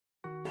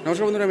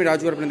নমস্কার বন্ধুরা, আমি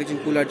রাজু, আপনারা দেখছেন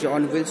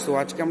Coolrjonwheels। তো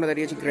আজকে আমরা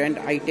দাঁড়িয়ে আছি গ্র্যান্ড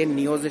i10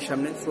 NIOS এর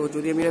সামনে। সো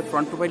যদি আমি এর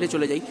ফ্রন্ট প্রোফাইলে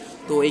চলে যাই,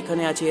 তো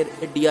এইখানে আছে এর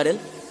DRL,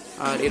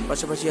 আর এর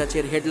পাশাপাশি আছে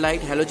এর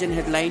headlight, halogen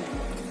headlight,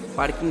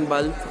 parking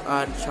bulb,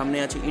 আর সামনে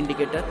আছে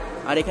ইন্ডিকেটর,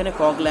 আর এখানে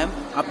fog lamp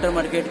after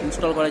market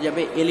install করা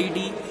যাবে,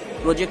 এলইডি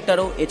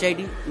প্রজেক্টারও HID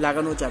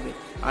লাগানো যাবে।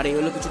 আর এই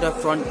হলো কিছুটা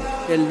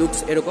ফ্রন্টের লুকস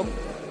এরকম।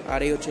 আর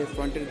এই হচ্ছে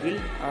ফ্রন্টের গ্রিল,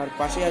 আর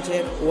পাশে আছে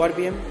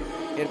ORBM,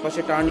 এর পাশে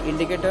টার্ন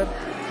ইন্ডিকেটর,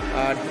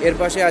 আর এর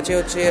পাশে আছে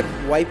হচ্ছে এর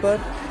ওয়াইপার,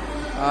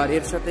 আর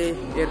এর সাথে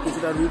এর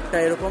কিছুটা রুটটা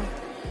এরকম।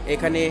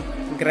 এখানে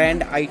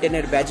গ্র্যান্ড i10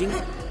 এর ব্যাজিং,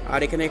 আর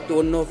এখানে একটু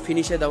অন্য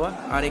ফিনিশে দেওয়া,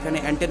 আর এখানে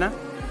অ্যান্টেনা,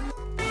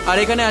 আর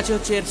এখানে আছে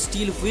হচ্ছে এর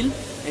স্টিল হুইল।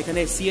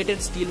 এখানে C8 এর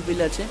স্টিল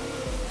হুইল আছে,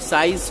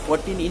 সাইজ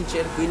 14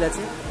 ইঞ্চের হুইল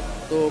আছে।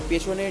 তো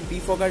পেছনে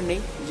ডিফগার নেই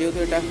যেহেতু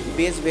এটা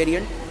বেস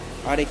ভেরিয়েন্ট।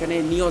 আর এখানে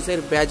নিওস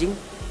এর ব্যাজিং,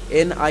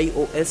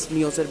 NIOS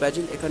নিওস এর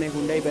ব্যাজিং, এখানে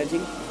হুন্ডাই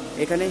ব্যাজিং,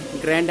 এখানে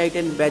গ্র্যান্ড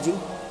i10 ব্যাজিং,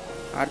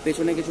 আর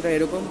পেছনে কিছুটা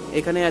এরকম।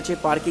 এখানে আছে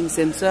পার্কিং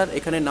সেন্সর,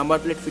 এখানে নাম্বার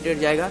প্লেট ফিটের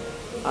জায়গা,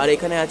 আর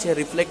এখানে আছে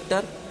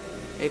রিফ্লেক্টর,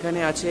 এখানে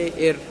আছে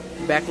এর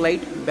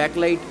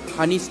ব্যাকলাইট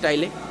হানি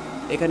স্টাইলে,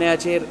 এখানে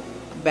আছে এর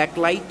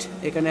ব্যাকলাইট,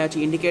 এখানে আছে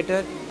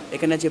ইন্ডিকেটর,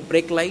 এখানে আছে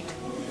ব্রেক লাইট,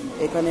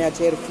 এখানে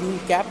আছে এর ফিউল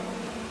ক্যাপ।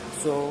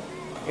 সো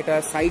এটা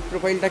সাইড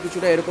প্রোফাইলটা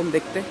কিছুটা এরকম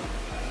দেখতে,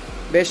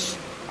 বেশ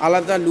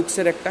আলাদা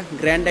লুকসের একটা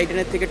গ্র্যান্ড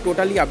i10 থেকে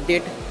টোটালি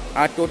আপডেট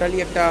আর টোটালি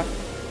একটা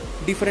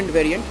ডিফারেন্ট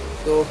ভেরিয়েন্ট।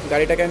 তো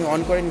গাড়িটাকে আমি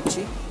অন করে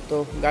নিচ্ছি। তো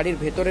গাড়ির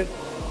ভেতরের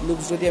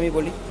লুকস যদি আমি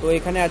বলি, তো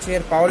এখানে আছে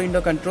এর পাওয়ার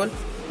উইন্ডো কন্ট্রোল,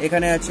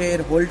 এখানে আছে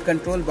এর হোল্ড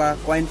কন্ট্রোল বা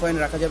কয়েন ফয়েন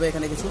রাখা যাবে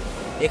এখানে কিছু,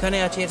 এখানে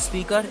আছে এর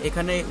স্পিকার,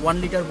 এখানে 1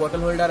 লিটার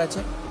বটল হোল্ডার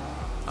আছে,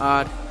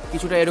 আর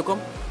কিছুটা এরকম।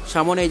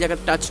 সামনে এই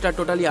জায়গার টাচটা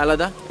টোটালি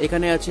আলাদা।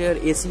 এখানে আছে এর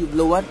এসি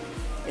ব্লোয়ার,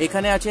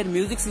 এখানে আছে এর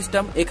মিউজিক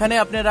সিস্টেম, এখানে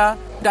আপনারা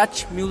টাচ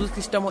মিউজিক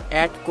সিস্টেমও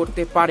অ্যাড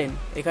করতে পারেন।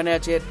 এখানে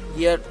আছে এর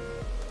গিয়ার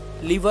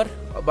লিভার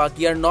বা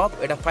গিয়ার নব,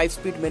 এটা 5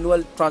 স্পিড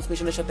ম্যানুয়াল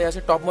ট্রান্সমিশনের সাথে আছে।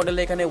 টপ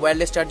মডেলে এখানে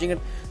ওয়্যারলেস চার্জিং এর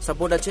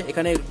সাপোর্ট আছে।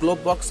 এখানে গ্লোব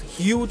বক্স,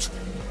 হিউজ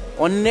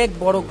অনেক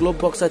বড় গ্লোব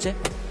বক্স আছে।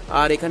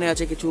 আর এখানে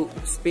আছে কিছু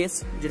স্পেস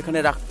যেখানে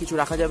কিছু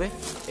রাখা যাবে।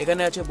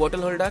 এখানে আছে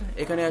বোতল হোল্ডার,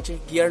 এখানে আছে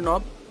গিয়ার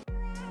নব।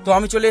 তো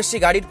আমি চলে এসেছি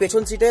গাড়ির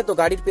পেছন সিটে। তো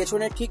গাড়ির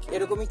পেছনে ঠিক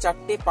এরকমই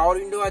 4টে পাওয়ার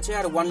উইন্ডো আছে,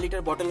 আর 1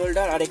 লিটার বটল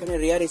হোল্ডার, আর এখানে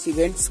রেয়ার এসি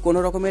ভেন্টস, কোনো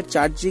রকমের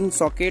চার্জিং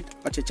সকেট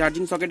আছে,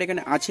 চার্জিং সকেট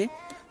এখানে আছে।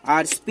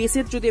 আর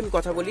স্পেসের যদি আমি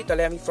কথা বলি,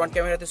 তাহলে আমি ফ্রন্ট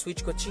ক্যামেরাতে সুইচ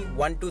করছি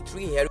 1 2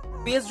 3 হেয়ার।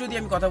 স্পেস যদি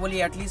আমি কথা বলি,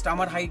 অ্যাটলিস্ট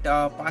আমার হাইট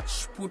 5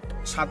 ফুট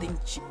 7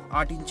 ইঞ্চি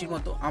 8 ইঞ্চির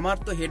মতো। আমার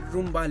তো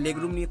হেডরুম বা লেগ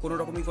রুম নিয়ে কোনো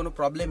রকমই কোনো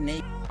প্রবলেম নেই।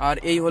 আর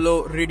এই হলো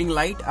রিডিং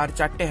লাইট, আর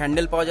 4টে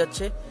হ্যান্ডেল পাওয়া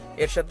যাচ্ছে।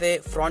 এর সাথে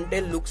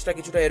ফ্রন্টের লুকসটা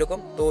কিছুটা এরকম।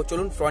 তো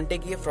চলুন ফ্রন্টে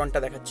গিয়ে ফ্রন্টটা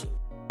দেখাচ্ছি।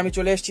 আমি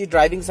চলে এসেছি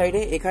ড্রাইভিং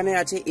সাইডে। এখানে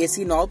আছে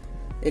এসি নব,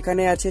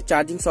 এখানে আছে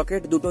চার্জিং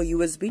সকেট, দুটো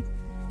USB,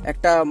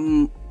 একটা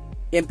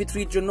MP3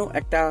 এর জন্য,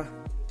 একটা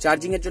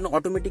চার্জিং এর জন্য।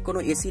 অটোমেটিক কোনো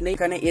এসি নেই।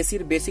 এখানে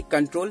এসির বেসিক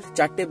কন্ট্রোল,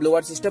 4টে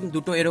ব্লোয়ার সিস্টেম,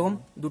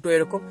 দুটো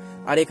এরকম।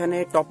 আর এখানে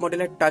টপ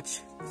মডেলের টাচ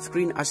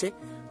স্ক্রিন আসে।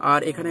 আর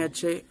এখানে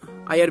আছে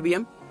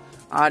IRBM,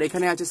 আর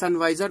এখানে আছে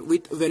সানভাইজার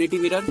উইথ ভ্যানিটি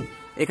মিরর,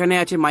 এখানে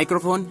আছে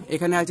মাইক্রোফোন,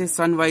 এখানে আছে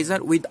sun visor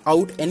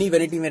without any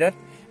vanity mirror.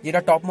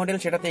 যেটা টপ মডেল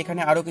সেটাতে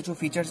এখানে আরো কিছু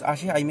ফিচার্স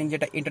আসে,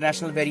 যেটা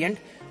ইন্টারন্যাশনাল ভেরিয়েন্ট,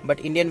 বাট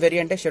ইন্ডিয়ান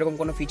ভেরিয়েন্টে সেরকম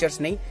কোনো ফিচার্স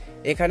নেই।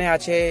 এখানে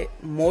আছে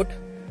মোড,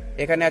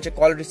 এখানে আছে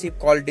কল রিসিভ,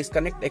 কল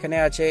ডিসকানেক্ট, এখানে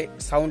আছে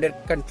সাউন্ডের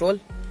কন্ট্রোল,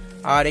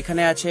 আর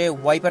এখানে আছে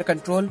ওয়াইপার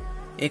কন্ট্রোল,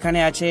 এখানে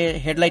আছে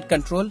হেডলাইট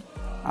কন্ট্রোল,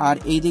 আর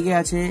এইদিকে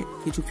আছে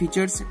কিছু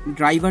ফিচার্স,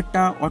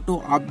 ড্রাইভারটা অটো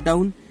আপ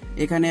ডাউন,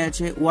 এখানে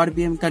আছে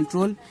ORBM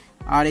কন্ট্রোল,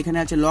 আর এখানে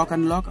আছে লক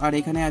আনলক, আর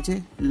এখানে আছে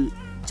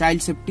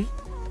child safety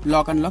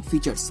lock unlock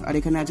features, আর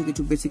এখানে আছে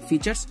কিছু বেসিক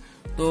ফিচার্স।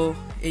 তো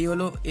এই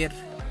হলো এর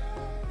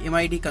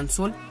MID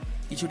কনসোল,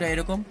 কিছুটা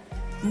এরকম।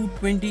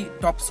 220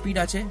 টপ স্পিড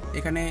আছে,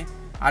 এখানে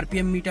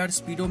RPM metre,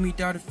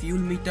 speedometer,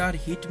 fuel metre,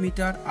 hit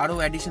metre, আরো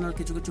অ্যাডিশনাল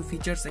কিছু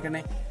ফিচার্স এখানে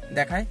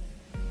দেখায়।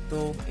 তো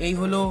এই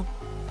হলো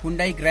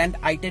হুন্ডাই গ্র্যান্ড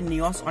i10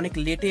 NIOS। অনেক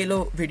লেটে এলো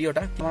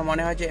ভিডিওটা, আমার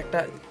মনে হয় যে একটা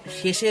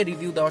শেষে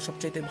রিভিউ দেওয়া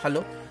সবচাইতে ভালো।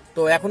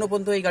 তো এখনো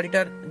পর্যন্ত এই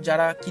গাড়িটার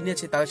যারা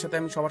কিনেছে তাদের সাথে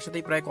আমি সবার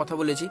সাথেই প্রায় কথা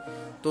বলেছি,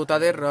 তো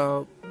তাদের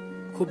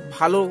খুব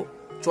ভালো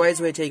চয়েস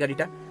হয়েছে এই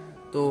গাড়িটা।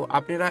 তো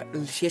আপনারা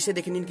শেষে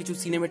দেখে নিন কিছু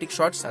সিনেমেটিক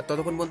শর্টস। আর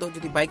ততক্ষণ পর্যন্ত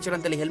যদি বাইক চালান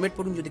তাহলে হেলমেট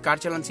পরুন, যদি কার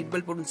চালান সিট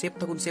বেল্ট পরুন, সেফ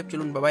থাকুন, সেফ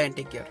চলুন, bye bye and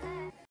take care.